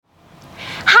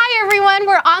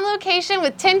everyone, we're on location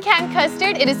with Tin Can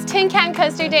Custard. It is Tin Can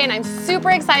Custard Day and I'm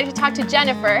super excited to talk to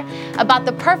Jennifer about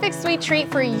the perfect sweet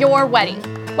treat for your wedding.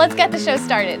 Let's get the show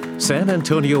started. San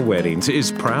Antonio Weddings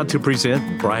is proud to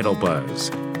present Bridal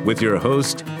Buzz with your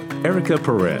host, Erica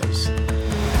Perez.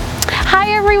 Hi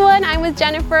everyone, I'm with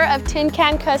Jennifer of Tin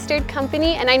Can Custard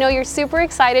Company and I know you're super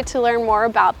excited to learn more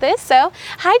about this. So,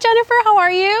 hi Jennifer, how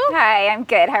are you? Hi, I'm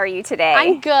good. How are you today?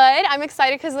 I'm good. I'm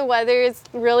excited because the weather is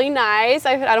really nice.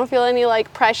 I don't feel any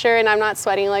pressure and I'm not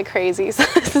sweating like crazy, so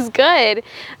this is good.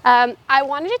 I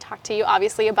wanted to talk to you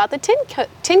obviously about the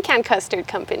Tin Can Custard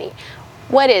Company.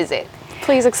 What is it?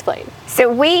 Please explain.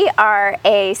 So we are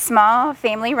a small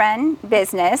family-run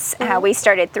business. We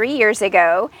started 3 years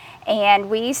ago, and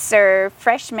we serve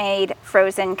fresh-made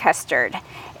frozen custard.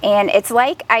 And it's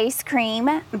like ice cream,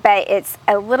 but it's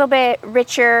a little bit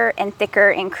richer and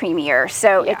thicker and creamier.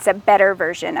 So it's a better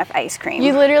version of ice cream.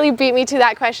 You literally beat me to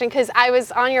that question because I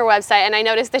was on your website and I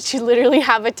noticed that you literally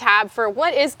have a tab for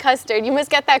what is custard. You must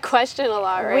get that question a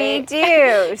lot, right? We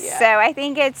do. So I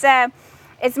think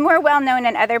it's more well known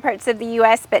in other parts of the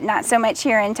U.S., but not so much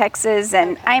here in Texas.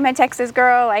 And I'm a Texas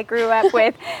girl. I grew up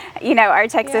with, our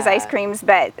Texas ice creams,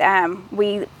 but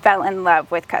we fell in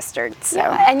love with custard. So.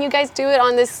 Yeah. And you guys do it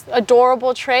on this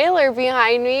adorable trailer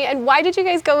behind me. And why did you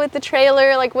guys go with the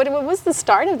trailer? What was the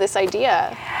start of this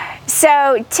idea?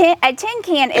 So a tin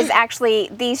can is actually,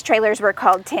 these trailers were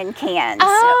called tin cans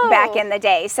back in the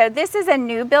day. So this is a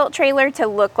new built trailer to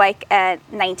look like a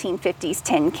 1950s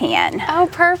tin can. Oh,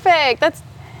 perfect.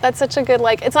 That's such a good,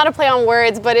 it's not a play on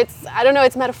words, but it's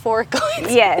metaphorical.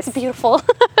 It's beautiful.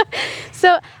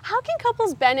 So how can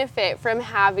couples benefit from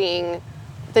having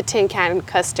the Tin Can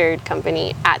Custard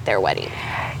Company at their wedding?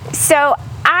 So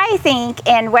I think,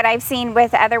 and what I've seen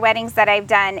with other weddings that I've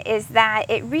done, is that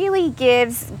it really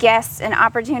gives guests an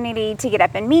opportunity to get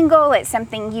up and mingle. It's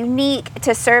something unique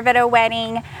to serve at a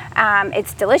wedding.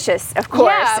 It's delicious, of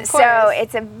course. Yeah, of course. So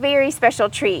it's a very special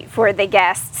treat for the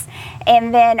guests.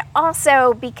 And then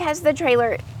also, because the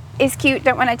trailer is cute,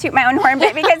 don't want to toot my own horn,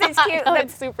 but because it's cute,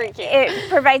 it's super cute. It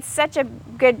provides such a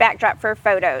good backdrop for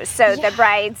photos. So the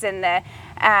brides and the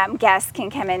guests can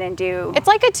come in and do. It's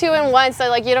like a 2-in-1,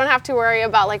 so you don't have to worry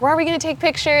about where are we going to take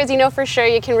pictures. For sure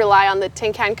you can rely on the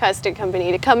Tin Can Custard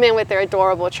Company to come in with their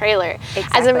adorable trailer.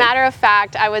 Exactly. As a matter of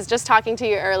fact, I was just talking to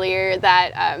you earlier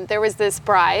that there was this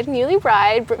newly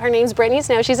bride, her name's Brittany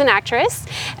Snow. She's an actress.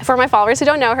 For my followers who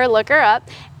don't know her, look her up.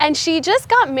 And she just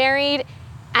got married.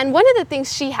 And one of the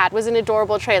things she had was an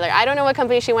adorable trailer. I don't know what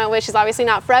company she went with. She's obviously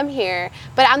not from here.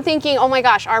 But I'm thinking, oh my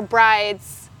gosh, our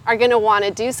brides are going to want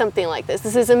to do something like this.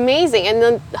 This is amazing. And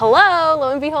then, lo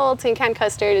and behold, Tin Can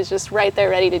Custard is just right there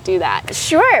ready to do that.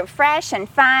 Sure, fresh and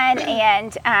fun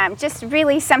and just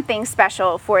really something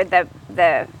special for the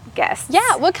guests.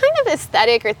 Yeah, what kind of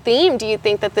aesthetic or theme do you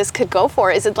think that this could go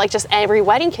for? Is it just every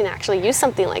wedding can actually use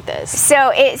something like this?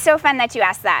 So it's so fun that you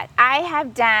asked that. I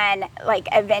have done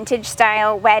a vintage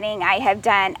style wedding. I have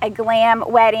done a glam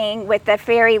wedding with the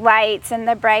fairy lights and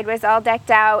the bride was all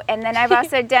decked out. And then I've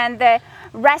also done the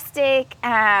rustic,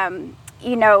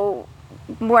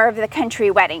 more of the country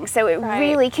wedding. So it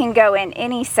really can go in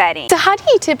any setting. So how do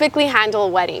you typically handle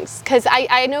weddings? Because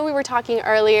I know we were talking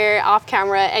earlier off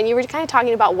camera and you were kind of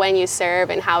talking about when you serve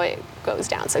and how it goes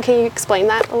down. So can you explain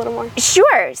that a little more?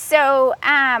 Sure. So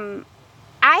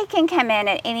I can come in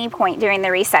at any point during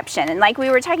the reception. And like we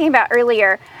were talking about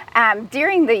earlier,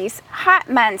 during these hot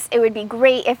months, it would be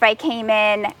great if I came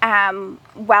in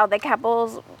while the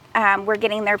couples were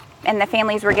getting and the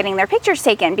families were getting their pictures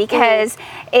taken, because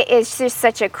it is just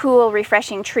such a cool,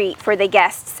 refreshing treat for the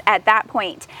guests at that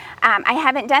point. I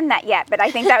haven't done that yet, but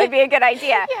I think that would be a good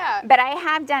idea. Yeah. But I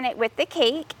have done it with the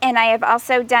cake, and I have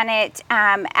also done it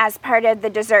as part of the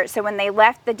dessert. So when they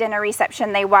left the dinner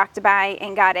reception, they walked by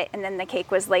and got it, and then the cake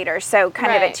was later. So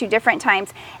kind of at 2 different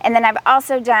times. And then I've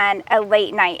also done a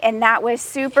late night, and that was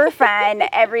super fun.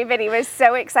 Everybody was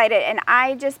so excited, and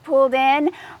I just pulled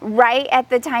in right at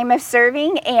the time of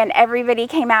serving, and everybody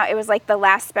came out. It was like the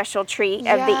last special treat of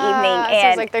the evening, and so it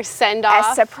was like their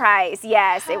send-off. A surprise.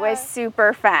 Yes, it was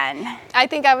super fun. I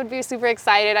think I would be super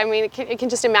excited. I mean, you can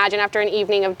just imagine after an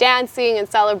evening of dancing and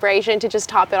celebration to just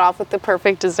top it off with the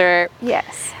perfect dessert.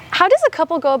 Yes. How does a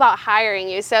couple go about hiring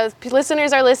you? So if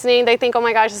listeners are listening, they think, oh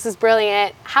my gosh, this is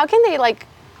brilliant. How can they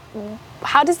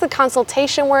how does the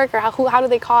consultation work, or how do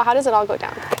they call? How does it all go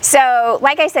down? So,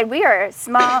 like I said, we are a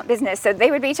small business, so they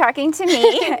would be talking to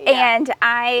me, and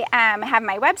I have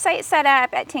my website set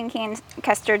up at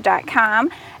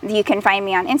tincancustard.com. You can find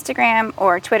me on Instagram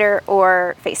or Twitter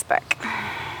or Facebook.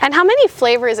 And how many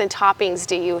flavors and toppings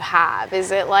do you have?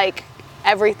 Is it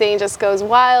everything just goes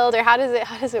wild, or how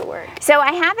does it work? So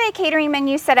I have a catering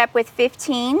menu set up with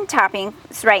 15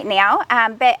 toppings right now,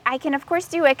 but I can of course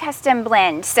do a custom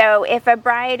blend. So if a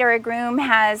bride or a groom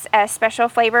has a special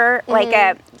flavor,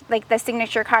 like the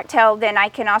signature cocktail, then I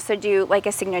can also do like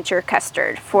a signature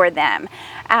custard for them.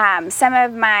 Some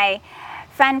of my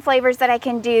fun flavors that I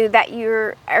can do that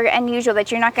are unusual,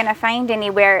 that you're not going to find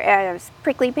anywhere.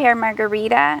 Prickly pear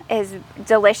margarita is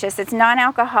delicious. It's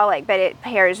non-alcoholic, but it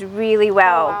pairs really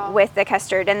well with the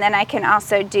custard. And then I can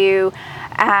also do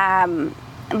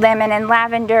lemon and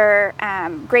lavender,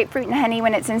 grapefruit and honey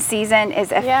when it's in season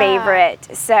is a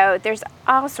favorite. So there's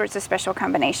all sorts of special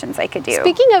combinations I could do.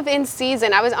 Speaking of in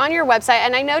season, I was on your website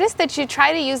and I noticed that you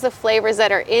try to use the flavors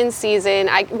that are in season.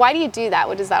 Why do you do that?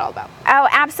 What is that all about? Oh,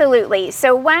 absolutely.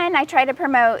 So one, I try to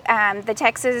promote the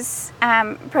Texas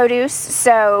produce.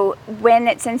 So when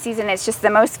it's in season, it's just the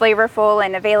most flavorful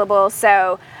and available.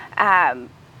 So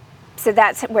so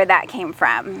that's where that came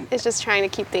from. It's just trying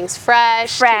to keep things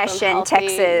fresh and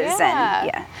Texas,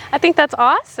 and I think that's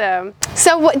awesome.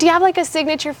 So, do you have like a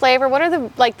signature flavor? What are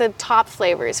the top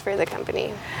flavors for the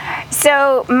company?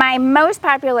 So my most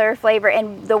popular flavor,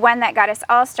 and the one that got us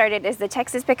all started, is the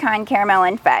Texas pecan caramel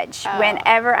and fudge.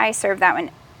 Whenever I serve that one,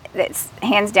 that's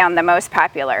hands down the most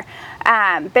popular.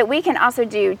 But we can also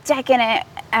do decadent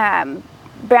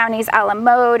brownies a la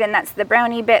mode, and that's the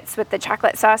brownie bits with the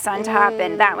chocolate sauce on top,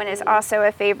 and that one is also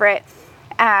a favorite.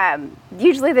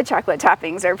 Usually the chocolate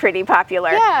toppings are pretty popular.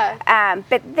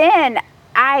 But then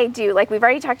I do, like we've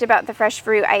already talked about the fresh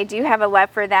fruit, I do have a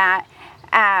love for that.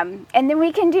 And then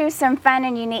we can do some fun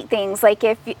and unique things, like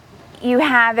if you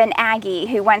have an Aggie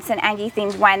who wants an Aggie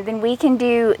themed one, then we can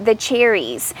do the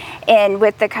cherries in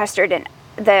with the custard, and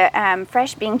the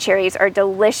fresh bean cherries are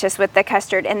delicious with the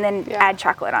custard, and then add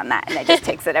chocolate on that and it just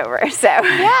takes it over. So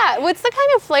what's the kind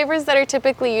of flavors that are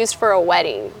typically used for a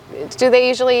wedding? Do they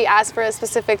usually ask for a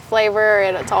specific flavor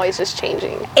and it's always just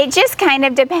changing? It just kind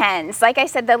of depends. Like I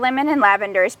said, the lemon and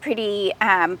lavender is pretty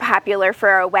popular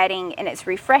for a wedding, and it's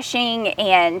refreshing,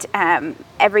 and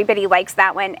everybody likes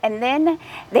that one. And then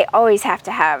they always have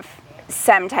to have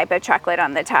some type of chocolate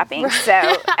on the topping.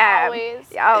 So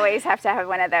always have to have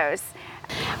one of those.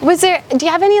 Do you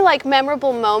have any like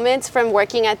memorable moments from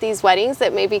working at these weddings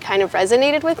that maybe kind of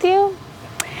resonated with you?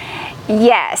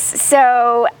 Yes.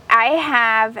 So I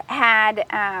have had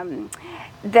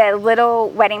the little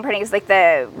wedding parties, like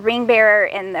the ring bearer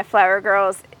and the flower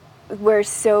girls were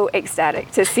so ecstatic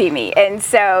to see me, and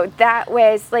so that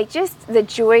was like just the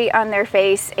joy on their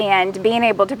face, and being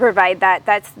able to provide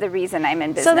that's the reason I'm in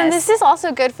business. So then this is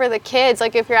also good for the kids,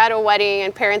 like if you're at a wedding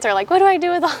and parents are like, what do I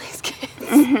do with all these kids?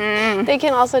 They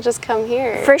can also just come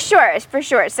here. For sure.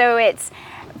 So it's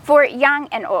for young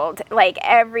and old, like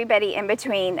everybody in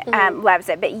between loves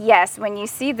it. But yes, when you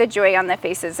see the joy on the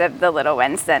faces of the little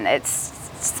ones, then it's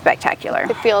spectacular.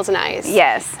 It feels nice.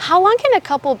 Yes. How long can a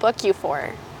couple book you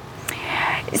for?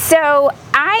 So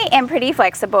I am pretty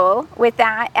flexible with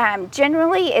that.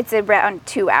 Generally, it's around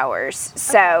 2 hours.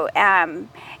 So,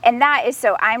 and that is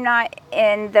so I'm not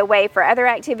in the way for other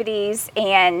activities,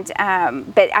 and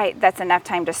but that's enough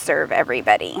time to serve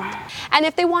everybody. And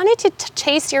if they wanted to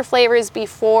taste your flavors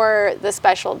before the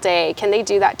special day, can they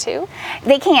do that too?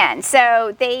 They can.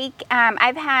 So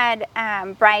I've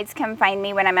had brides come find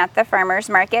me when I'm at the farmers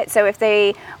market. So if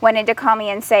they wanted to call me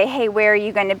and say, hey, where are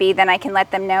you going to be, then I can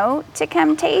let them know to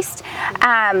come taste.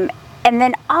 And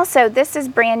then also, this is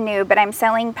brand new, but I'm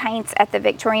selling pints at the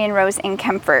Victorian Rose in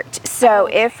Comfort. So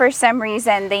if for some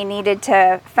reason they needed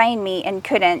to find me and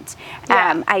couldn't,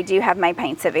 I do have my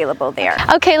pints available there.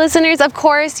 Okay, listeners, of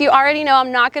course, you already know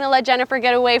I'm not going to let Jennifer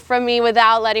get away from me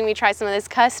without letting me try some of this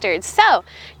custard. So,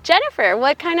 Jennifer,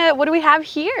 what do we have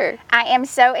here? I am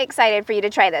so excited for you to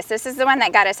try this. This is the one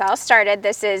that got us all started.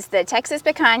 This is the Texas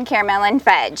Pecan Caramel and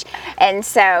Fudge. And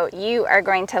so you are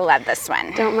going to love this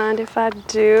one. Don't mind if I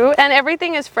do. And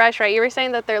everything is fresh, right? You were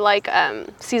saying that they're like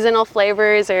seasonal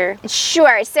flavors or...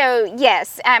 Sure. So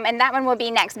yes, and that one will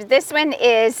be next. But this one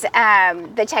is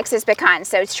the Texas Pecan.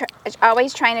 So it's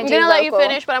always trying to do local. I'm going to let you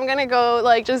finish, but I'm going to go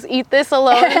like just eat this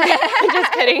alone.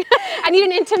 Just kidding. I need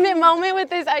an intimate moment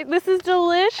with this. This is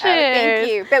delicious. Oh,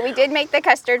 thank you. But we did make the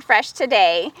custard fresh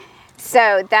today,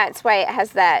 so that's why it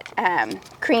has that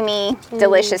creamy,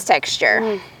 delicious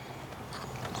texture.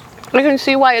 I can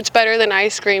see why it's better than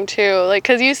ice cream too, like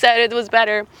because you said it was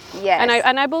better. Yes.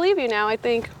 And I believe you now. I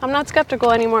think I'm not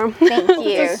skeptical anymore. Thank you.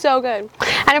 This is so good.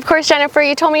 And of course, Jennifer,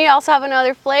 you told me you also have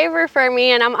another flavor for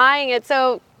me, and I'm eyeing it.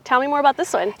 So tell me more about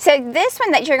this one. So this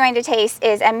one that you're going to taste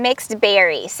is a mixed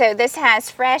berry. So this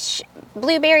has fresh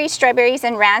blueberries, strawberries,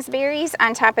 and raspberries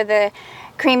on top of the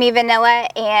creamy vanilla,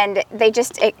 and they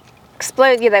just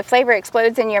the flavor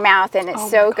explodes in your mouth, and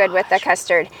it's so good with the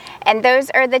custard. And those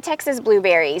are the Texas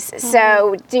blueberries.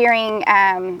 So during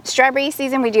strawberry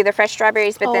season, we do the fresh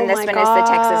strawberries, but then this one is the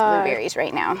Texas blueberries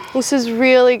right now. This is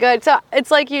really good. So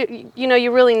it's like you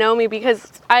really know me,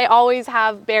 because I always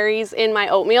have berries in my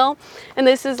oatmeal, and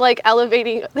this is like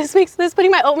elevating. This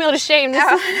putting my oatmeal to shame. This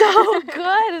is so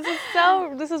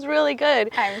good. This is really good.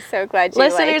 I'm so glad you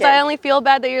Listeners, like it. I only feel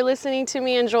bad that you're listening to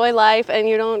me enjoy life and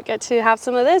you don't get to have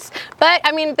some of this. But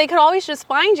I mean, they could always just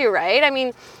find you, right? I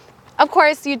mean, of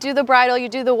course, you do the bridal, you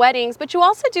do the weddings, but you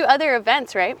also do other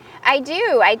events, right? I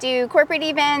do corporate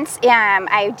events.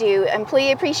 I do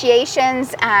employee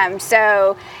appreciations.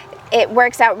 So it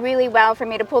works out really well for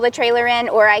me to pull the trailer in,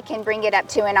 or I can bring it up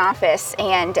to an office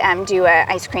and do an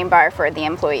ice cream bar for the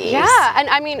employees. Yeah, and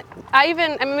I mean,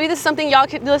 maybe this is something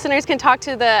listeners can talk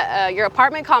to your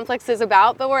apartment complexes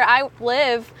about, but where I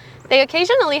live, they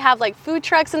occasionally have like food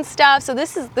trucks and stuff, so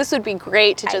this would be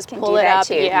great to just pull it up.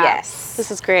 Too. Yeah. Yes. This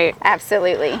is great.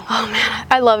 Absolutely. Oh man,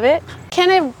 I love it. Can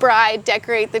a bride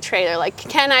decorate the trailer? Like,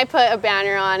 can I put a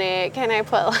banner on it? Can I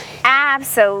put like...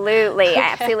 Absolutely, okay.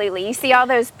 Absolutely. You see all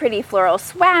those pretty floral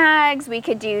swags, we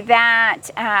could do that.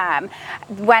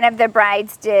 One of the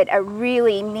brides did a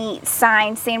really neat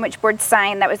sandwich board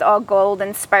sign that was all gold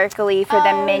and sparkly for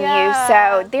the menu.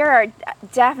 Yeah. So there are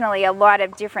definitely a lot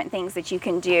of different things that you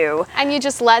can do. And you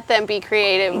just let them be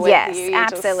creative with you.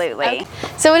 Yes, absolutely. Okay.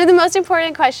 So one of the most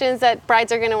important questions that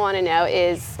brides are going to want to know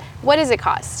is, what does it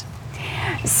cost?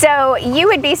 So you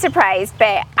would be surprised,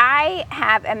 but I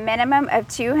have a minimum of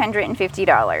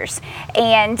 $250.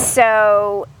 And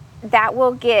so that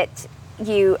will get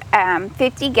you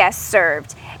 50 guests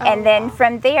served. And then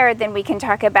from there, then we can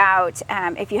talk about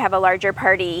if you have a larger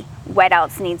party, what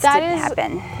else needs to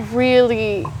happen.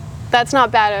 Really, that's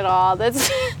not bad at all. That's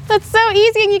so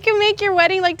easy, and you can make your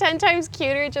wedding like 10 times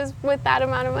cuter just with that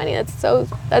amount of money.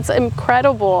 That's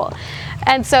incredible.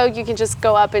 And so you can just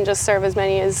go up and just serve as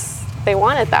many as they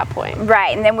want at that point.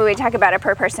 Right, and then we would talk about a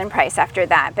per person price after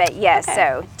that. But yes,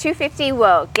 so $250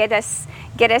 will get us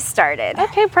started.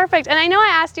 Okay, perfect. And I know I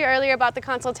asked you earlier about the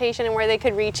consultation and where they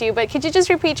could reach you, but could you just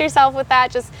repeat yourself with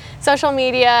that? Just social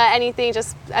media, anything,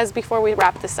 just as before we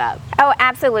wrap this up. Oh,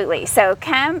 absolutely. So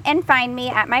come and find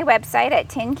me at my website at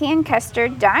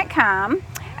tincancustard.com.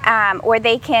 Or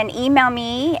they can email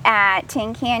me at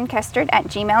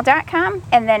tincancustard@gmail.com,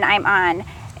 and then I'm on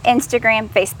Instagram,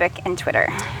 Facebook, and Twitter.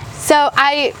 So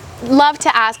I love to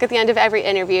ask at the end of every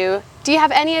interview, do you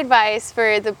have any advice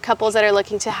for the couples that are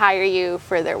looking to hire you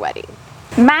for their wedding?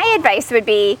 My advice would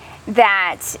be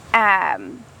that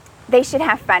they should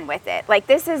have fun with it. Like,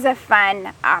 this is a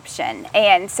fun option,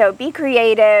 and so be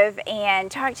creative and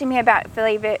talk to me about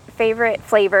favorite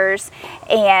flavors,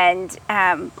 and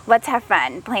let's have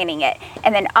fun planning it.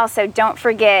 And then also don't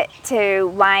forget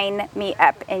to line me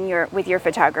up with your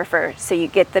photographer so you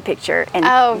get the picture and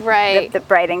the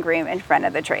bride and groom in front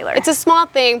of the trailer. It's a small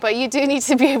thing, but you do need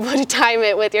to be able to time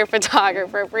it with your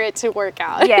photographer for it to work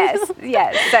out. Yes.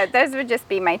 So those would just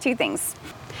be my two things.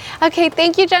 Okay,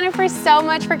 thank you, Jennifer, so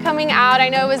much for coming out. I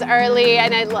know it was early,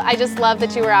 and I just love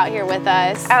that you were out here with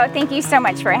us. Oh, thank you so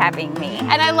much for having me.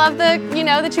 And I love that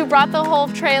you brought the whole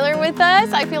trailer with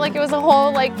us. I feel like it was a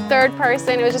whole third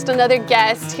person. It was just another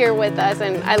guest here with us,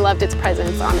 and I loved its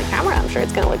presence on the camera. I'm sure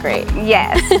it's going to look great.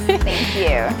 Yes, thank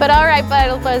you. But all right,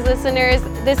 Bridal Buzz listeners,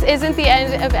 this isn't the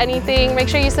end of anything. Make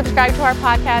sure you subscribe to our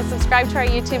podcast, subscribe to our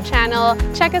YouTube channel,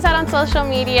 check us out on social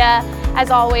media. As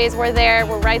always, we're there.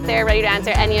 We're right there, ready to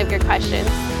answer any of your questions.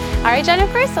 All right,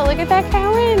 Jennifer, so look at that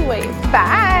camera and wave. Bye.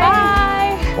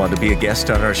 Bye. Want to be a guest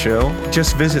on our show?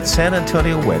 Just visit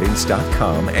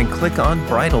sanantonioweddings.com and click on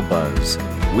Bridal Buzz.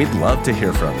 We'd love to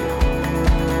hear from you.